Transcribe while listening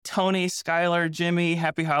Tony, Skylar, Jimmy,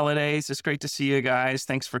 happy holidays. It's great to see you guys.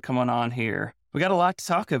 Thanks for coming on here. We got a lot to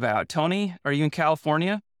talk about. Tony, are you in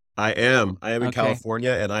California? I am. I am in Okay.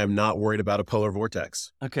 California, and I am not worried about a polar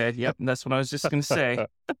vortex. Okay. Yep. That's what I was just going to say.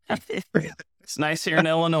 It's nice here in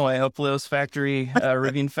Illinois. Hopefully those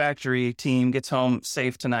Rivian factory team gets home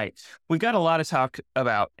safe tonight. We've got a lot to talk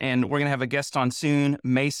about, and we're going to have a guest on soon.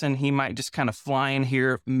 Mason, he might just kind of fly in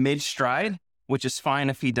here mid-stride, which is fine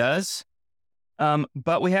if he does.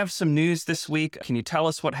 But we have some news this week. Can you tell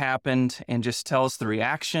us what happened and just tell us the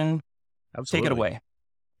reaction? Absolutely. Take it away.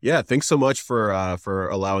 Yeah, thanks so much for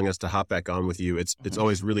allowing us to hop back on with you. It's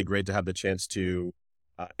always really great to have the chance to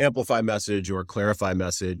amplify message or clarify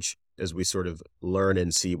message as we sort of learn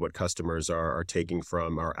and see what customers are taking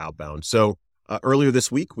from our outbound. So earlier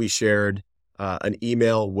this week, we shared an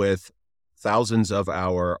email with thousands of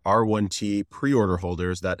our R1T pre-order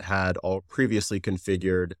holders that had all previously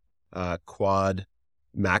configured quad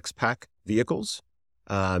max pack vehicles,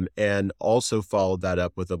 and also followed that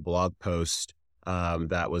up with a blog post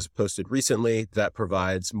that was posted recently that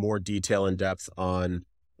provides more detail and depth on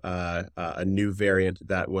a new variant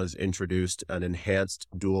that was introduced, an enhanced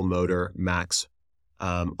dual motor max,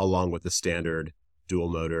 along with the standard dual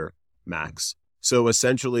motor max. So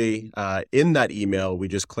essentially, in that email, we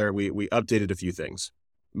updated a few things.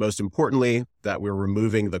 Most importantly, that we're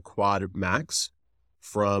removing the quad max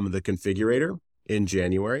from the configurator in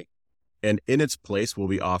January, and in its place, we'll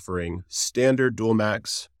be offering standard dual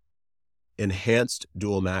max, enhanced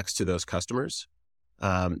dual max to those customers.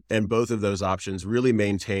 And both of those options really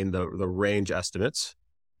maintain the range estimates.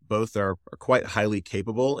 Both are quite highly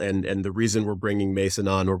capable. And the reason we're bringing Mason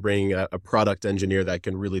on, we're bringing a product engineer that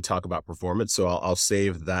can really talk about performance. So I'll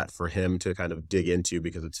save that for him to kind of dig into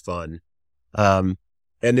because it's fun.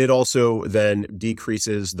 And it also then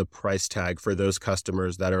decreases the price tag for those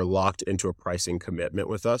customers that are locked into a pricing commitment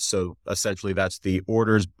with us. So essentially that's the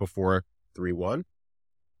orders before 3.1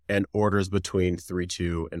 and orders between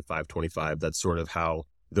 3.2 and 5.25. That's sort of how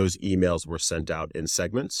those emails were sent out in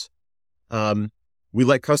segments. We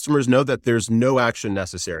let customers know that there's no action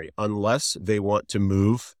necessary unless they want to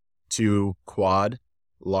move to quad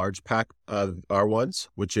large pack of R1s,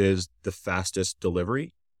 which is the fastest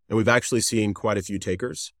delivery. And we've actually seen quite a few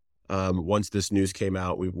takers. Once this news came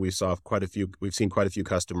out, we've seen quite a few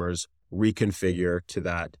customers reconfigure to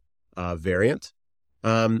that variant.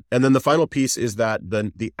 And then the final piece is that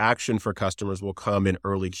the action for customers will come in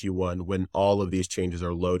early Q1 when all of these changes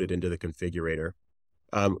are loaded into the configurator.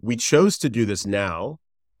 We chose to do this now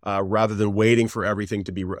rather than waiting for everything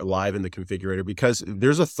to be live in the configurator because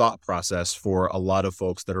there's a thought process for a lot of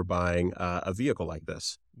folks that are buying a vehicle like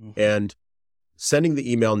this. Mm-hmm. And sending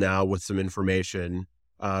the email now with some information,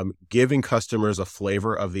 giving customers a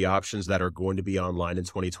flavor of the options that are going to be online in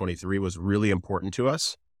 2023 was really important to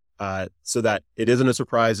us. So that it isn't a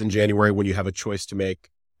surprise in January when you have a choice to make.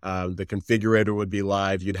 The configurator would be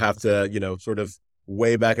live. You'd have to, sort of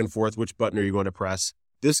weigh back and forth which button are you going to press.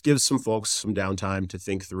 This gives some folks some downtime to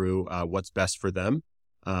think through what's best for them,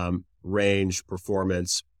 range,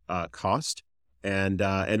 performance, cost, and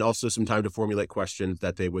also some time to formulate questions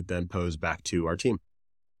that they would then pose back to our team.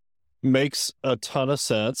 Makes a ton of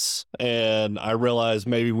sense, and I realize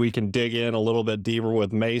maybe we can dig in a little bit deeper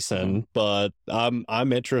with Mason, but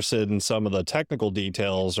I'm interested in some of the technical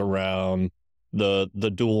details around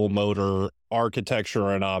the dual motor architecture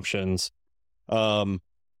and options.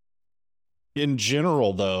 In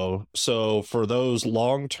general, though, so for those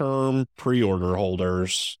long-term pre-order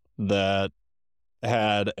holders that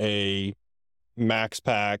had a max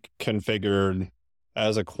pack configured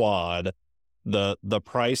as a quad, the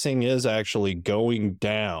pricing is actually going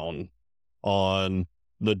down on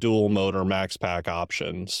the dual motor max pack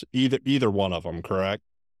options, either one of them, correct?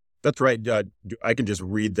 That's right. I can just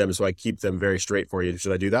read them so I keep them very straight for you.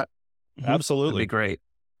 Should I do that? Absolutely. That'd be great.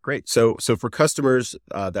 Great. So for customers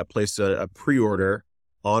that placed a pre-order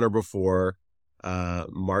on or before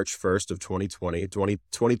March 1st of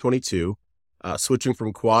 2022, switching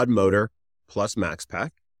from quad motor plus max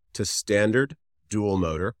pack to standard dual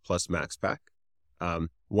motor plus max pack.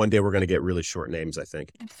 One day we're going to get really short names, I think.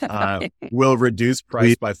 Will reduce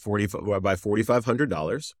price by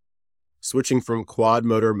 $4,500. Switching from quad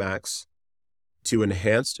motor max to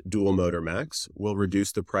enhanced dual motor max will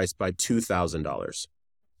reduce the price by $2,000.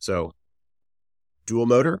 So dual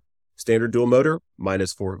motor, standard dual motor,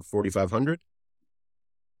 minus $4,500.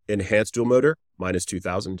 Enhanced dual motor, minus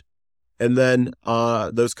 $2,000. And then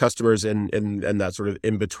those customers in that sort of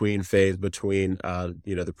in-between phase between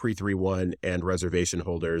the pre-3.1 and reservation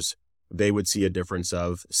holders, they would see a difference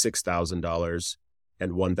of $6,000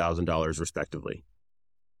 and $1,000 respectively.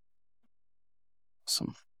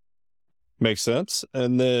 Awesome. Makes sense.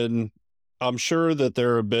 And then I'm sure that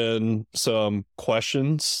there have been some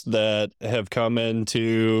questions that have come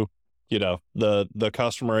into, the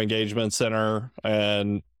customer engagement center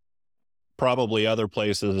and probably other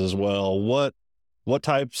places as well. What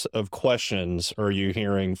types of questions are you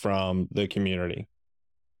hearing from the community?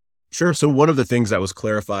 Sure. So one of the things that was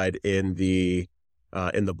clarified in the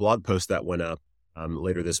blog post that went up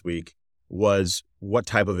later this week was what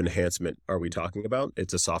type of enhancement are we talking about?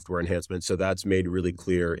 It's a software enhancement. So that's made really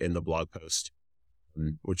clear in the blog post,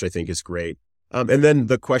 which I think is great. And then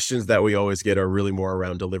the questions that we always get are really more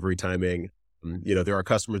around delivery timing. There are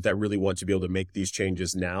customers that really want to be able to make these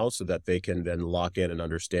changes now so that they can then lock in and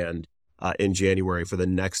understand in January for the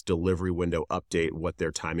next delivery window update what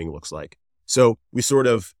their timing looks like. So we sort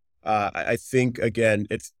of, I think, again,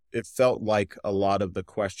 it felt like a lot of the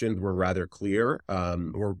questions were rather clear,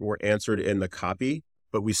 were answered in the copy,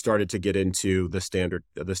 but we started to get into the standard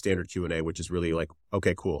Q&A, which is really like,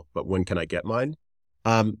 okay, cool, but when can I get mine?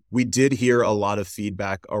 We did hear a lot of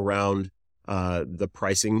feedback around the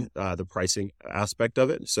pricing aspect of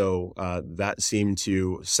it. So that seemed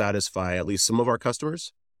to satisfy at least some of our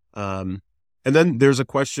customers. And then there's a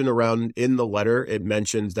question around, in the letter, it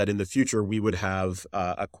mentions that in the future we would have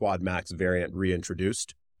a Quad Max variant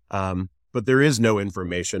reintroduced. But there is no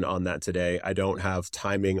information on that today. I don't have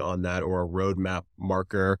timing on that or a roadmap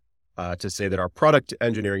marker to say that our product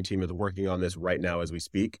engineering team is working on this right now as we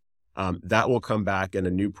speak. That will come back in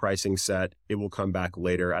a new pricing set. It will come back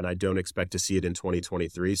later, and I don't expect to see it in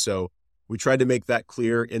 2023. So we tried to make that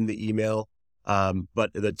clear in the email.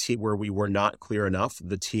 But the team where we were not clear enough,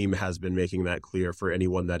 the team has been making that clear for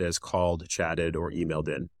anyone that has called, chatted, or emailed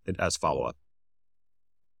in as follow-up.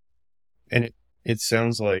 And it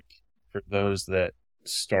sounds like for those that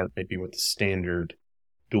start maybe with the standard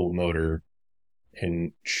dual motor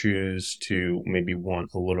and choose to maybe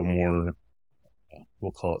want a little more,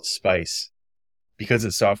 we'll call it spice, because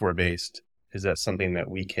it's software based, is that something that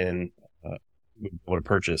we can be able to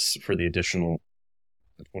purchase for the additional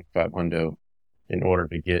 25 hundo in order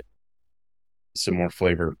to get some more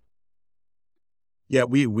flavor? Yeah,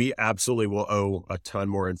 we absolutely will owe a ton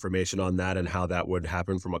more information on that and how that would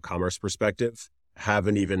happen from a commerce perspective.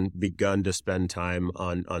 Haven't even begun to spend time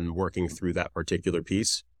on working through that particular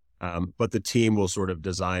piece. But the team will sort of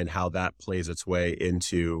design how that plays its way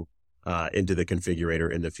into the configurator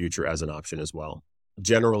in the future as an option as well.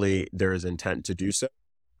 Generally, there is intent to do so.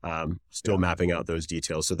 Still mapping out those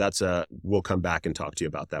details. So we'll come back and talk to you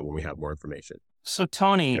about that when we have more information. So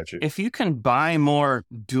Tony, Gotcha. if you can buy more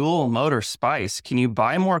dual motor spice, can you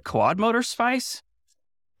buy more quad motor spice?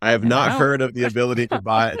 I have not heard of the ability to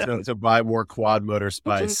buy more quad motor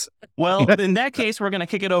spice. Well, in that case, we're going to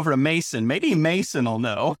kick it over to Mason. Maybe Mason will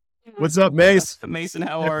know. What's up, Mace? Mason,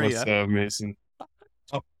 how are you? What's up, Mason?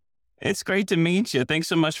 It's great to meet you. Thanks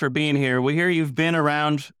so much for being here. We hear you've been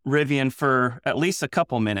around Rivian for at least a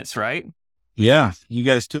couple minutes, right? Yeah, you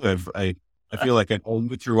guys too. I feel like I'm old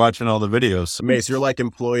with you watching all the videos. Mace, you're like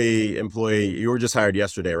employee. You were just hired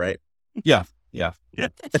yesterday, right? Yeah.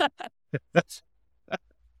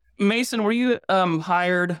 Mason, were you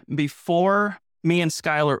hired before me and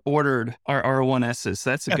Skylar ordered our R1Ss?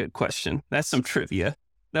 That's a good question. That's some trivia.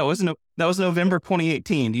 That was November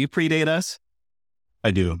 2018. Do you predate us? I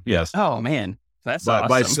do. Yes. Oh man, that's awesome.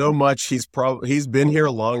 By so much, he's been here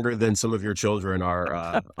longer than some of your children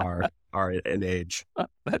are in age.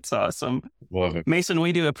 That's awesome. Love it. Mason,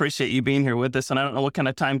 we do appreciate you being here with us. And I don't know what kind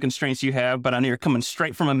of time constraints you have, but I know you're coming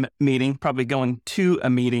straight from a meeting, probably going to a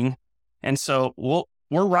meeting. And so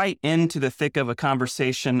we're right into the thick of a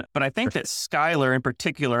conversation. But I think that Skylar in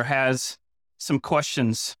particular has some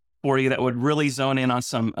questions for you that would really zone in on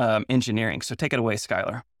some engineering. So take it away,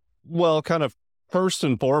 Skylar. Well, kind of first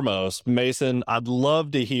and foremost, Mason, I'd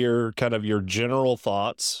love to hear kind of your general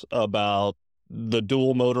thoughts about the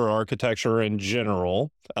dual motor architecture in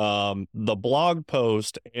general. The blog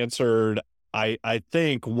post answered, I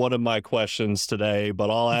think, one of my questions today, but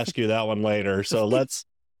I'll ask you that one later. So let's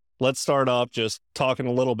start off just talking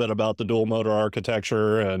a little bit about the dual motor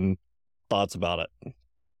architecture and thoughts about it.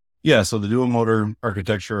 Yeah. So the dual motor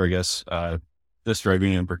architecture, I guess, this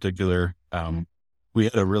Rivian in particular, we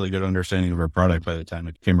had a really good understanding of our product by the time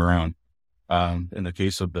it came around. In the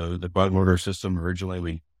case of the quad motor system, originally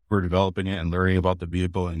we were developing it and learning about the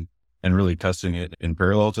vehicle and really testing it in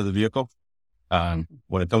parallel to the vehicle.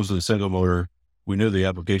 When it comes to the single motor, we knew the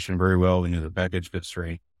application very well. We knew the package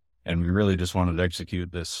history, and we really just wanted to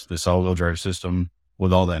execute this all-wheel drive system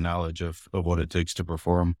with all that knowledge of what it takes to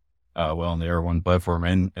perform well on the R1 platform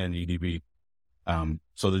and EDB.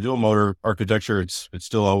 So the dual motor architecture, it's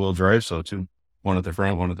still all-wheel drive, so one at the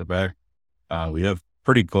front, one at the back. We have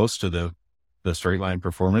pretty close to the the straight line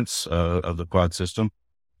performance of the quad system.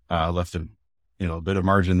 Left a bit of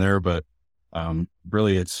margin there, but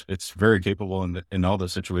really it's very capable in all the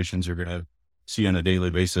situations you're going to see on a daily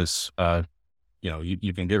basis.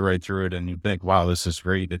 You can get right through it and you think, wow, this is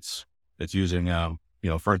great. It's using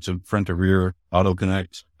front to rear auto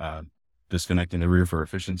connect, disconnecting the rear for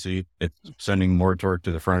efficiency. It's sending more torque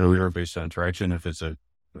to the front or rear based on traction. If it's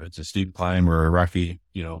a steep climb or a rocky,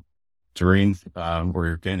 terrain, where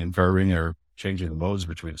you're canyon carving or changing the modes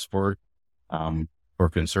between sport, or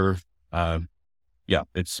conserve.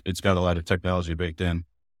 It's got a lot of technology baked in.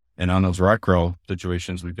 And on those rock crawl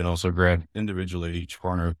situations, we can also grab individually each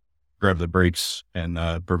corner, grab the brakes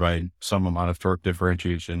and provide some amount of torque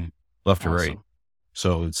differentiation left to right.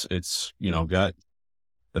 So it's got,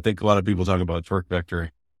 I think a lot of people talk about torque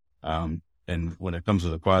vector. And when it comes to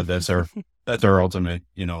the quad, that's our ultimate,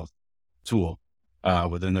 tool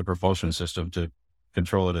within the propulsion system to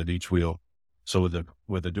control it at each wheel. So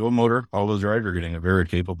with the dual motor all-wheel drive, you're getting a very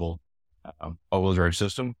capable all-wheel drive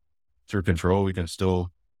system. Through control, we can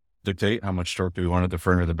still dictate how much torque do we want at the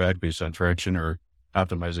front or the back based on traction or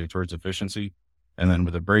optimizing towards efficiency. And then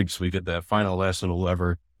with the brakes, we get that final last little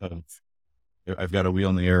lever of, I've got a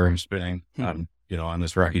wheel in the air and spinning on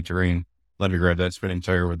this rocky terrain. Let me grab that spinning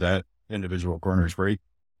tire with that individual corner's brake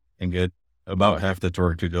and get about half the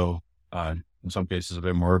torque to go, in some cases a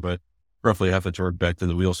bit more, but roughly half the torque back to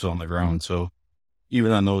the wheel still on the ground. So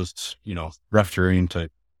even on those, rough terrain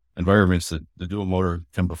type environments that the dual motor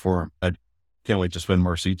can perform, I can't wait to spend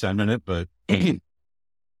more seat time in it. But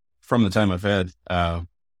from the time I've had,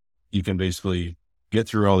 you can basically get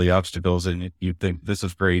through all the obstacles and you think this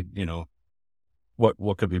is great.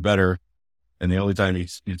 What could be better? And the only time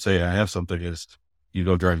you'd say I have something is you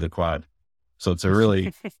go drive the quad. So it's a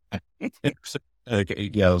really, interesting,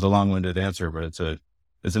 it was a long-winded answer, but it's an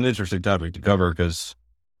interesting topic to cover because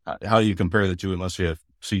how do you compare the two unless you have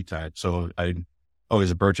seat time? So I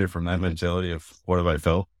always approach it from that mentality of what have I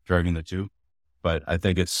felt driving the two. But I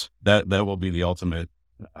think it's that will be the ultimate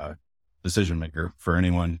decision maker for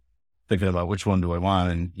anyone thinking about which one do I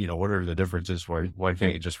want and, what are the differences? Why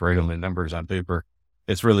can't you just write them in numbers on paper?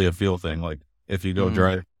 It's really a feel thing. Like if you go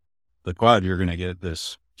drive the quad, you're going to get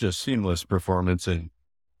this just seamless performance, and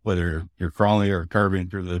whether you're crawling or carving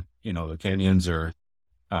through the, the canyons or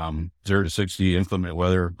 0 to 60 inclement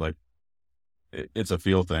weather, like it's a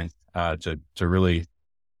feel thing to really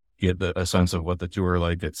get a sense of what the two are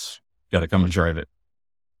like. It's got to come and drive it.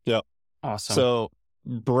 Yep. Awesome. So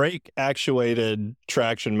brake actuated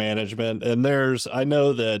traction management. And I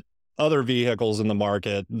know that other vehicles in the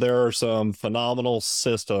market, there are some phenomenal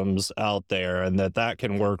systems out there and that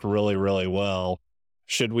can work really, really well.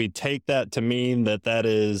 Should we take that to mean that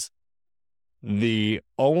is the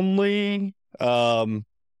only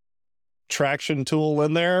traction tool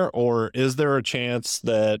in there, or is there a chance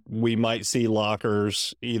that we might see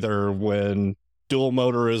lockers either when dual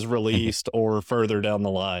motor is released or further down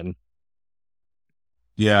the line?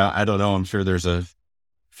 Yeah, I don't know. I'm sure there's a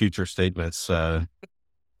future statements. He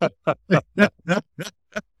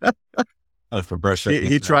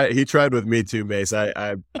tried with me too, Mace.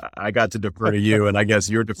 I got to defer to you, and I guess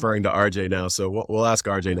you're deferring to RJ now. So we'll ask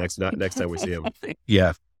RJ next time we see him.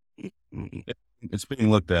 Yeah, it's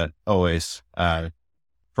being looked at always.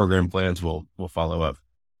 Program plans will follow up.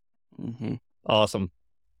 Mm-hmm. Awesome.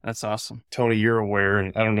 That's awesome. Tony, you're aware,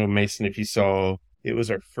 and I don't know, Mason, if you saw, it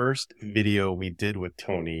was our first video we did with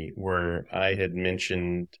Tony where I had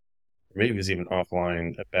mentioned, maybe it was even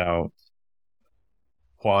offline, about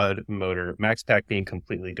quad motor, max pack being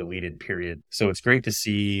completely deleted, period. So it's great to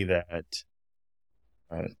see that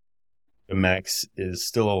the Max is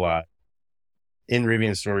still alive. In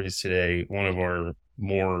Rivian Stories today, one of our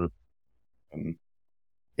more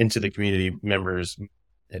into the community members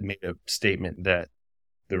had made a statement that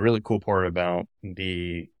the really cool part about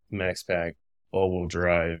the Max Pack all-wheel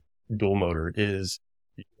drive dual motor is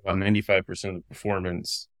about 95% of the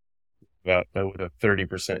performance, about with a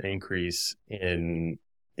 30% increase in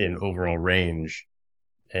overall range.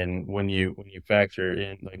 And when you factor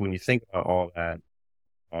in, like when you think about all that,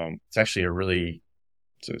 it's actually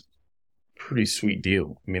it's a pretty sweet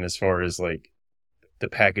deal. I mean, as far as like the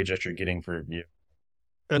package that you're getting for you.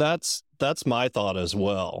 And that's my thought as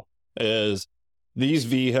well, is these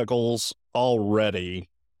vehicles already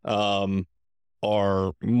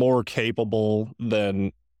are more capable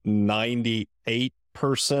than 98%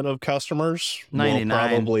 of customers 99. will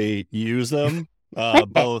probably use them,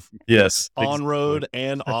 both on-road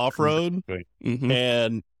and off-road. Mm-hmm.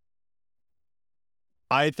 And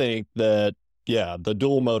I think that, the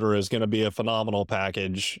dual motor is going to be a phenomenal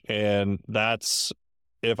package. And that's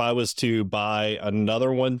if I was to buy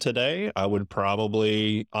another one today, I would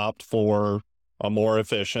probably opt for a more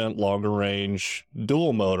efficient, longer range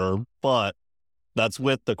dual motor, but that's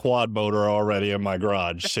with the quad motor already in my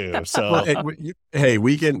garage too. So Well, hey,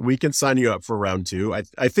 we can sign you up for round two.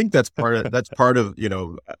 I think that's part of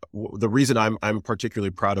the reason I'm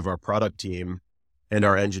particularly proud of our product team and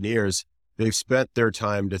our engineers. They've spent their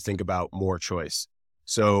time to think about more choice.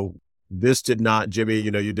 So this did not, Jimmy.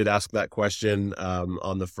 You did ask that question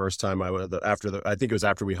on the first time I think it was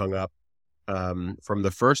after we hung up from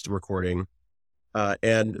the first recording.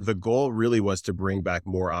 And the goal really was to bring back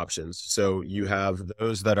more options. So you have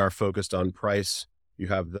those that are focused on price, you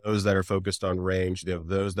have those that are focused on range, you have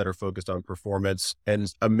those that are focused on performance,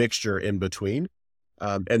 and a mixture in between.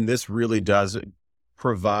 And this really does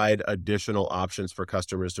provide additional options for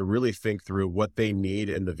customers to really think through what they need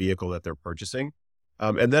in the vehicle that they're purchasing.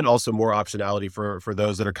 And then also more optionality for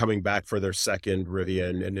those that are coming back for their second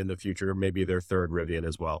Rivian, and in the future, maybe their third Rivian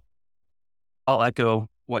as well. I'll echo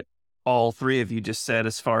what all three of you just said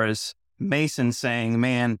as far as Mason saying,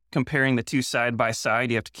 man, comparing the two side by side,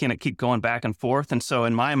 you have to kind of keep going back and forth. And so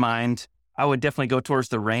in my mind, I would definitely go towards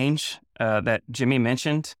the range that Jimmy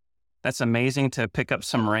mentioned. That's amazing to pick up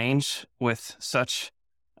some range with such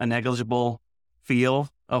a negligible feel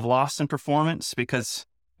of loss in performance, because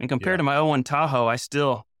compared to my 01 Tahoe,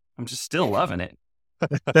 I'm just still loving it.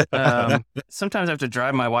 Sometimes I have to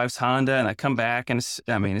drive my wife's Honda and I come back and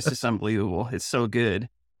it's just unbelievable. It's so good.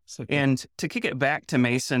 And to kick it back to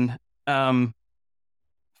Mason, for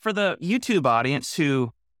the YouTube audience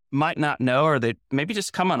who might not know, or that maybe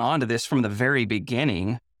just coming onto this from the very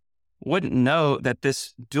beginning, wouldn't know that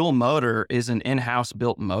this dual motor is an in-house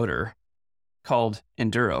built motor called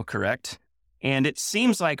Enduro, correct? And it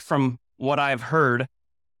seems like from what I've heard,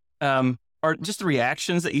 or just the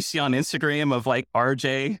reactions that you see on Instagram of like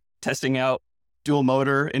RJ testing out dual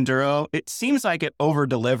motor Enduro, it seems like it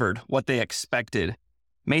over-delivered what they expected.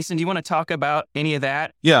 Mason, do you want to talk about any of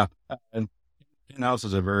that? Yeah. And in-house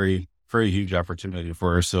is a very, very huge opportunity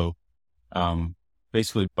for us. So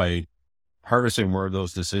basically by harvesting more of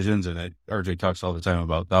those decisions, and RJ talks all the time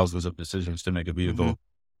about thousands of decisions to make a vehicle. Mm-hmm.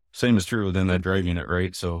 Same is true within that drive unit,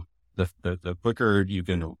 right? So the quicker you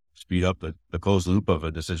can speed up the closed loop of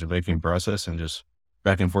a decision-making process, and just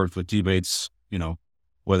back and forth with teammates,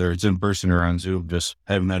 whether it's in person or on Zoom, just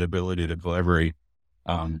having that ability to collaborate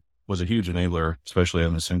was a huge enabler, especially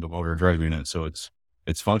on the single motor drive unit. So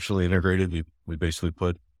it's functionally integrated. We basically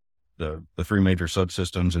put the three major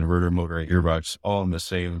subsystems, inverter, motor, and gearbox all in the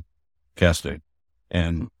same casting.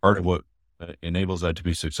 And part of what enables that to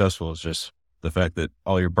be successful is just the fact that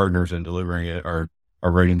all your partners in delivering it are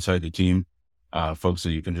right inside the team, folks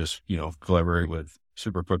that you can just, collaborate with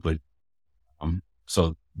super quickly.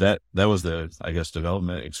 So that was the, I guess,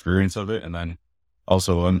 development experience of it. And then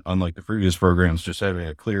also, unlike the previous programs, just having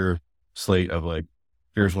a clear slate of like,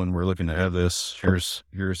 here's when we're looking to have this,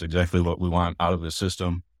 here's exactly what we want out of the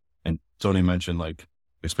system. And Tony mentioned like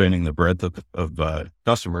expanding the breadth of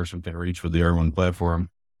customers we can reach with the R1 platform.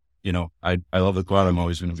 I love the quad. I'm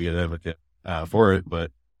always going to be an advocate for it,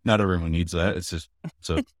 but not everyone needs that. It's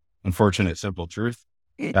an unfortunate, simple truth.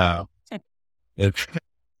 And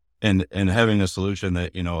having a solution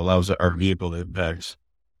that, allows our vehicle to impact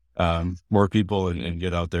more people and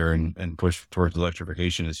get out there and push towards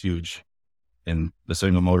electrification is huge. And the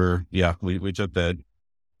single motor, we took that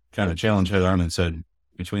kind of challenge head on and said,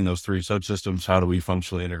 between those three subsystems, how do we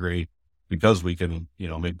functionally integrate, because we can,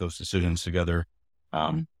 make those decisions together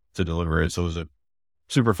to deliver it. So it was a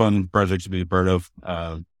super fun project to be a part of.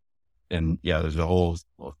 And there's a whole,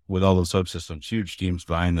 with all those subsystems, huge teams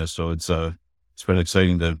behind this. So it's been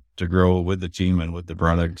exciting to grow with the team and with the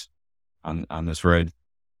product on this ride.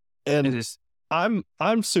 And it is, I'm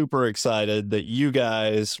super excited that you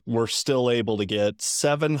guys were still able to get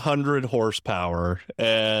 700 horsepower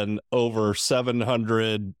and over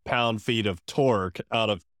 700 pound-feet of torque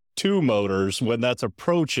out of two motors when that's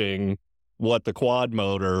approaching what the quad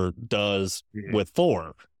motor does with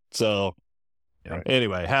four. So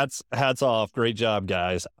anyway, hats off. Great job,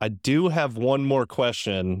 guys. I do have one more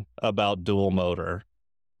question about dual motor.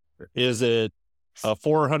 Is it a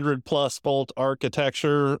 400 plus volt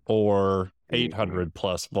architecture or 800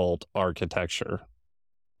 plus volt architecture?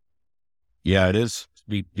 Yeah, it is,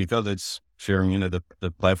 because it's sharing into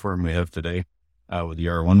the platform we have today with the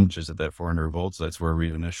R1, which is at that 400 volts. That's where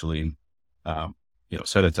we initially,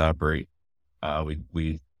 set it to operate.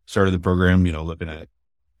 We started the program, looking at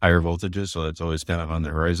higher voltages. So that's always kind of on the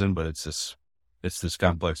horizon, but it's this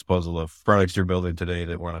complex puzzle of products you're building today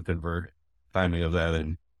that want to convert timing of that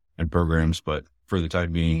and programs. But for the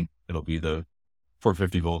time being, it'll be the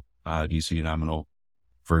 450 volt DC nominal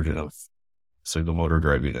version of single motor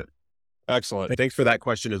driving it. Excellent. Thanks for that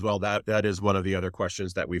question as well. That is one of the other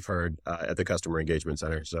questions that we've heard at the Customer Engagement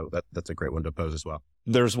Center. So that's a great one to pose as well.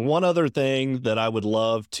 There's one other thing that I would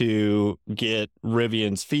love to get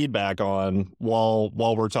Rivian's feedback on while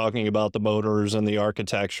we're talking about the motors and the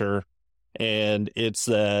architecture. And it's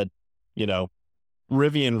that,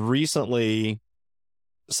 Rivian recently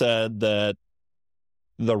said that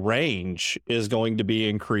the range is going to be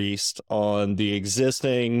increased on the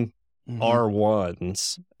existing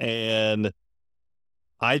R1s. And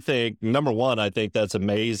I think, number one, I think that's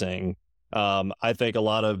amazing. I think a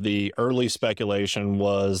lot of the early speculation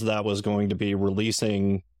was that was going to be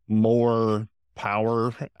releasing more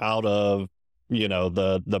power out of,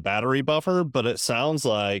 the battery buffer, but it sounds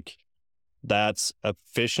like that's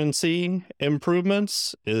efficiency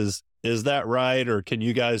improvements. Is that right? Or can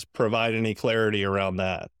you guys provide any clarity around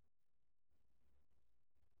that?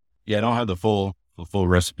 Yeah, I don't have the full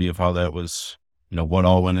recipe of how that was, what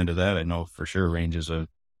all went into that. I know for sure range is a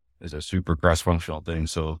super cross-functional thing.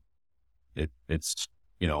 So it's,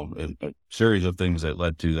 a series of things that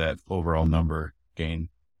led to that overall number gain.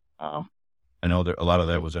 I know that a lot of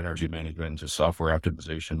that was energy management, just software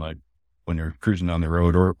optimization, like when you're cruising on the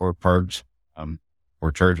road or parked,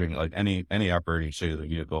 or charging, like any operating state of the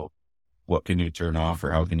vehicle, what can you turn off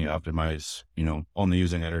or how can you optimize, only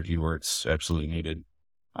using energy where it's absolutely needed.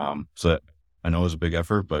 So that I know it was a big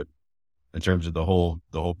effort, but in terms of the whole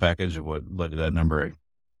package of what led to that number,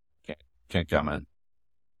 I can't comment.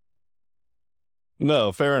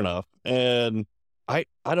 No, fair enough. And I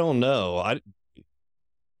don't know.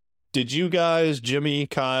 Did you guys, Jimmy,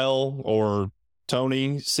 Kyle, or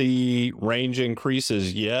Tony, see range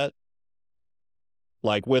increases yet?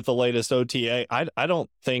 Like with the latest OTA? I don't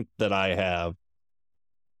think that I have.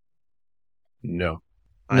 No.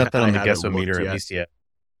 Nothing on the guessometer at yet. least yet.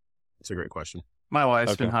 It's a great question. My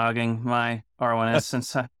wife's been hogging my R1S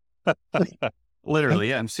since literally,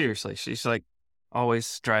 yeah, I'm seriously. She's like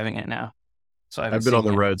always driving it now. So I've been on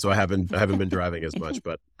the road, so I haven't been driving as much,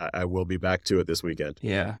 but I will be back to it this weekend.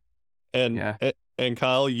 Yeah. And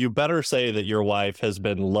Kyle, you better say that your wife has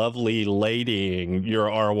been lovely ladying your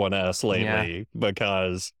R1S lately,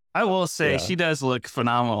 because I will say she does look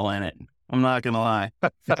phenomenal in it. I'm not gonna lie.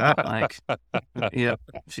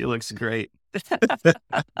 She looks great.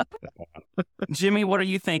 Jimmy, what are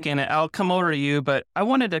you thinking? I'll come over to you, but I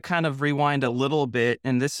wanted to kind of rewind a little bit,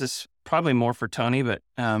 and this is probably more for Tony, but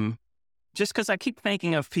just because I keep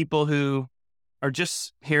thinking of people who are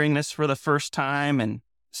just hearing this for the first time and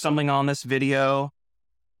stumbling on this video.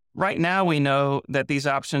 Right now, we know that these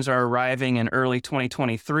options are arriving in early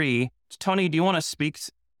 2023. Tony, do you want to speak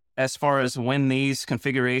as far as when these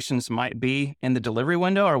configurations might be in the delivery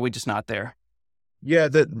window, or are we just not there? Yeah,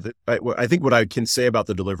 I think what I can say about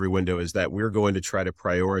the delivery window is that we're going to try to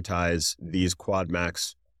prioritize these Quad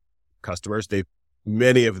Max customers.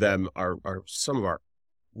 Many of them are some of our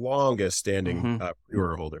longest standing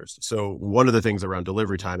pre-order holders. So one of the things around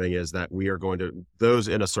delivery timing is that we are going to, those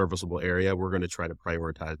in a serviceable area, we're going to try to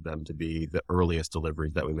prioritize them to be the earliest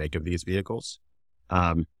deliveries that we make of these vehicles.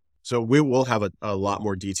 So we will have a lot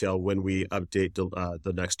more detail when we update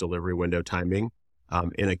the next delivery window timing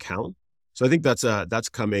in account. So I think that's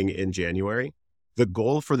coming in January. The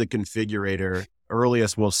goal for the configurator,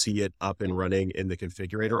 earliest we'll see it up and running in the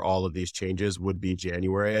configurator, all of these changes would be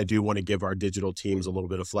January. I do want to give our digital teams a little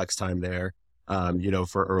bit of flex time there,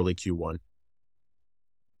 for early Q1.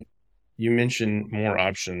 You mentioned more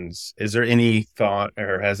options. Is there any thought,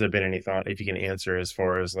 or has there been any thought, if you can answer, as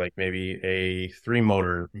far as like maybe a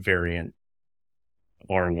 3-motor variant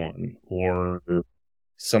R1 or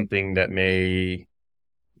something that may,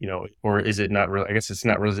 or is it not really, I guess it's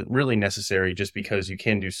not really necessary just because you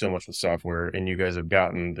can do so much with software and you guys have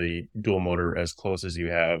gotten the dual motor as close as you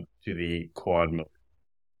have to the quad motor.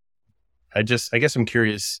 I guess I'm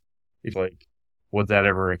curious if was that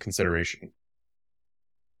ever a consideration?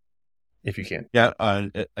 If you can. Yeah.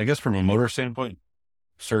 I guess from a motor standpoint,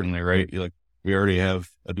 certainly, right? We already have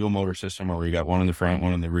a dual motor system where we got one in the front,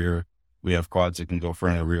 one in the rear. We have quads that can go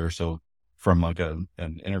front and rear. So from an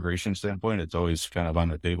integration standpoint, it's always kind of on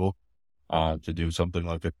the table to do something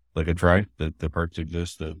like a try. The parts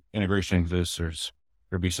exist, the integration exists.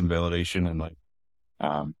 There'll be some validation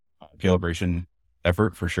and calibration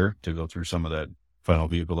effort for sure to go through some of that final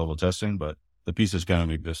vehicle level testing. But the pieces kind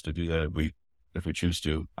of exist to do that if we choose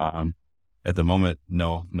to. At the moment,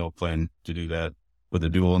 no plan to do that with the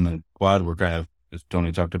dual and the quad. We're kind of, as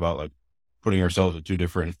Tony talked about, putting ourselves at two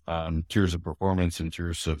different tiers of performance and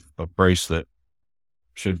tiers of price that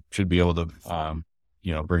should be able to,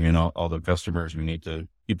 bring in all the customers we need to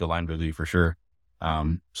keep the line busy for sure.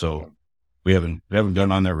 So we haven't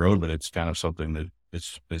done on that road, but it's kind of something that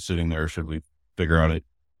it's sitting there. Should we figure out it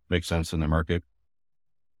makes sense in the market?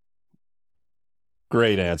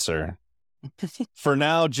 Great answer. For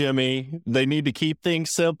now, Jimmy, they need to keep things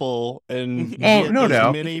simple and get no as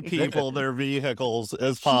doubt. many people their vehicles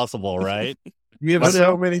as possible, right? We have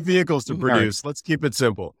so many vehicles to Right. produce. Let's keep it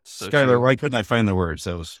simple. So Skylar, true. why couldn't I find the words?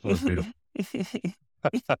 That was beautiful.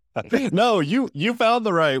 No, you found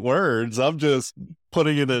the right words. I'm just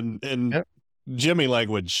putting it in Yep. Jimmy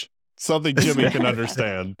language, something Jimmy can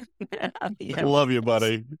understand. Yeah. Love you,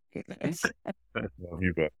 buddy. Love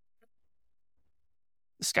you, but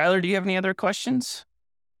Skylar, do you have any other questions?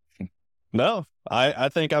 No, I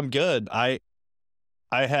think I'm good. I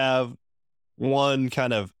have one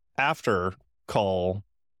kind of after call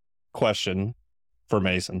question for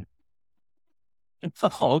Mason.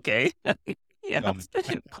 Oh, okay. Yeah.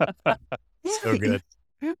 So good.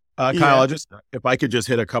 Kyle, if I could just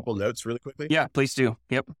hit a couple notes really quickly. Yeah, please do.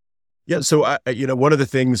 Yep. Yeah. So, one of the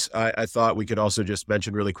things I thought we could also just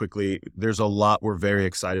mention really quickly, there's a lot we're very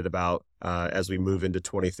excited about as we move into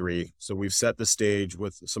 23. So we've set the stage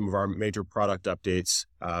with some of our major product updates.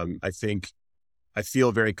 I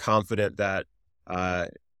feel very confident that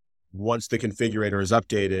once the configurator is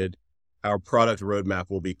updated, our product roadmap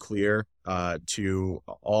will be clear to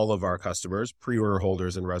all of our customers, pre-order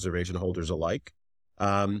holders and reservation holders alike.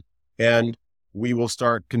 And we will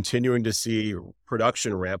start continuing to see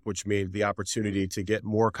production ramp, which means the opportunity to get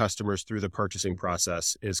more customers through the purchasing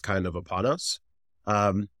process is kind of upon us.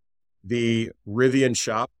 The Rivian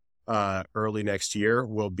shop early next year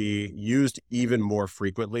will be used even more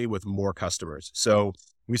frequently with more customers. So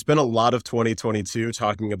we spent a lot of 2022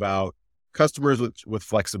 talking about customers with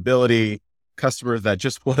flexibility, customers that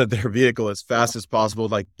just wanted their vehicle as fast as possible.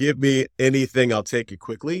 Like, give me anything, I'll take it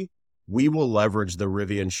quickly. We will leverage the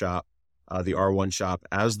Rivian shop, the R1 shop,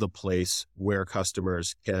 as the place where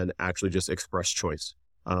customers can actually just express choice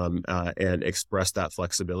and express that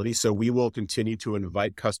flexibility. So we will continue to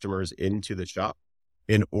invite customers into the shop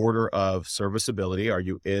in order of serviceability. Are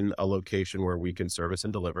you in a location where we can service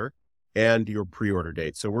and deliver? And your pre-order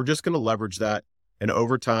date. So we're just going to leverage that. And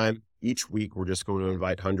over time, each week, we're just going to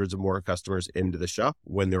invite hundreds of more customers into the shop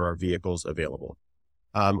when there are vehicles available.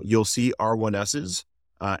 You'll see R1Ss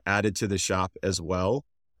added to the shop as well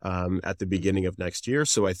at the beginning of next year.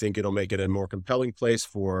 So I think it'll make it a more compelling place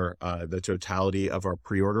for the totality of our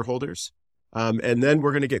pre-order holders. And then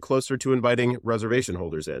we're going to get closer to inviting reservation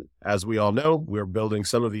holders in. As we all know, we're building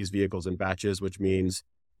some of these vehicles in batches, which means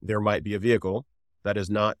there might be a vehicle that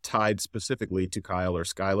is not tied specifically to Kyle or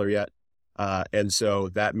Skylar yet. And so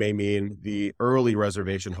that may mean the early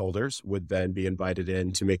reservation holders would then be invited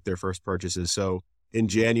in to make their first purchases. So in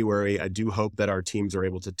January, I do hope that our teams are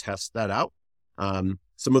able to test that out.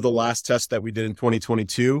 Some of the last tests that we did in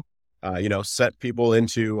 2022, set people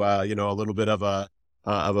into, a little bit of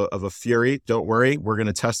a fury. Don't worry, we're going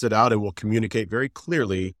to test it out and we'll communicate very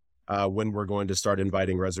clearly when we're going to start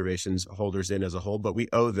inviting reservations holders in as a whole, but we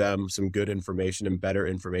owe them some good information and better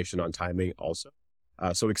information on timing also.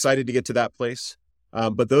 So excited to get to that place.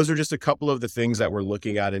 But those are just a couple of the things that we're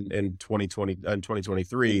looking at in 2020 and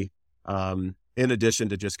 2023. In addition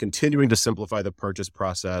to just continuing to simplify the purchase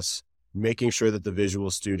process, making sure that the Visual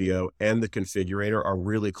Studio and the configurator are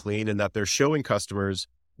really clean and that they're showing customers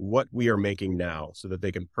what we are making now so that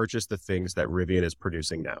they can purchase the things that Rivian is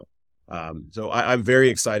producing now. So I'm very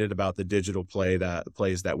excited about the digital plays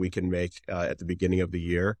that we can make at the beginning of the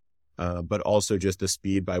year, but also just the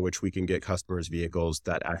speed by which we can get customers vehicles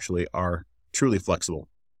that actually are truly flexible.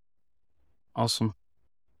 Awesome.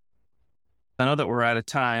 I know that we're out of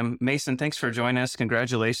time. Mason, thanks for joining us.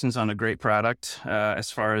 Congratulations on a great product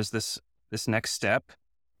as far as this next step.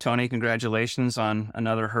 Tony, congratulations on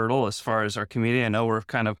another hurdle as far as our community. I know we're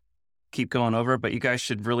kind of keep going over it, but you guys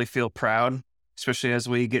should really feel proud, especially as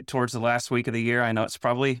we get towards the last week of the year. I know it's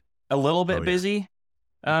probably a little bit busy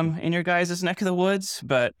in your guys' neck of the woods,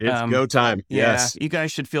 but it's go time. Yeah, Yes. you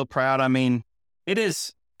guys should feel proud. I mean, it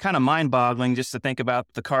is kind of mind-boggling just to think about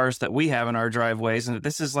the cars that we have in our driveways, and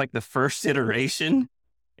this is like the first iteration,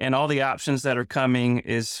 and all the options that are coming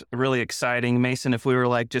is really exciting. Mason, if we were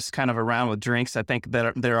like just kind of around with drinks, I think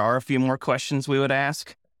that there are a few more questions we would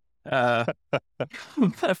ask. But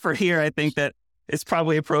for here, I think that it's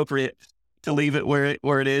probably appropriate to leave it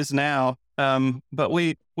where it is now. But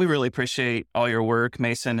we really appreciate all your work,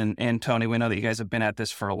 Mason and Tony. We know that you guys have been at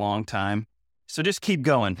this for a long time. So just keep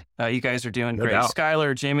going. You guys are doing great. doubt.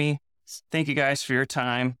 Skylar, Jimmy, thank you guys for your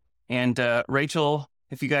time. And Rachel,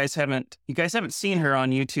 if you guys haven't seen her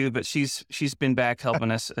on YouTube, but she's been back helping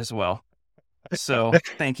us as well. So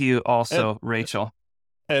thank you also, Rachel.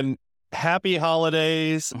 And happy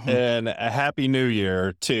holidays and a happy new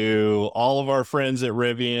year to all of our friends at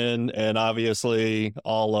Rivian and obviously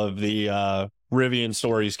all of the Rivian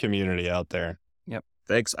Stories community out there.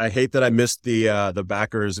 Thanks. I hate that I missed the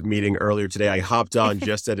backers meeting earlier today. I hopped on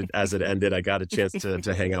just as it ended. I got a chance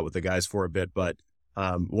to hang out with the guys for a bit, but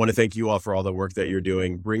want to thank you all for all the work that you're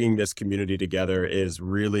doing. Bringing this community together is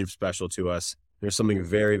really special to us. There's something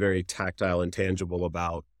very, very tactile and tangible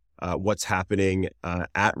about what's happening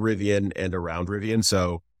at Rivian and around Rivian.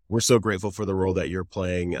 So we're so grateful for the role that you're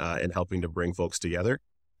playing in helping to bring folks together.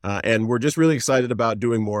 And we're just really excited about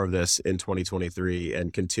doing more of this in 2023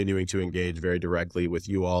 and continuing to engage very directly with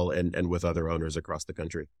you all and with other owners across the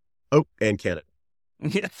country. Oh, and Canada.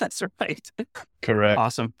 Yeah, that's right. Correct.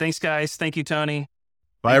 Awesome. Thanks, guys. Thank you, Tony.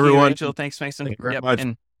 Bye, Thank you, everyone. Rachel. Thanks, Mason. Thank you very much.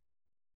 And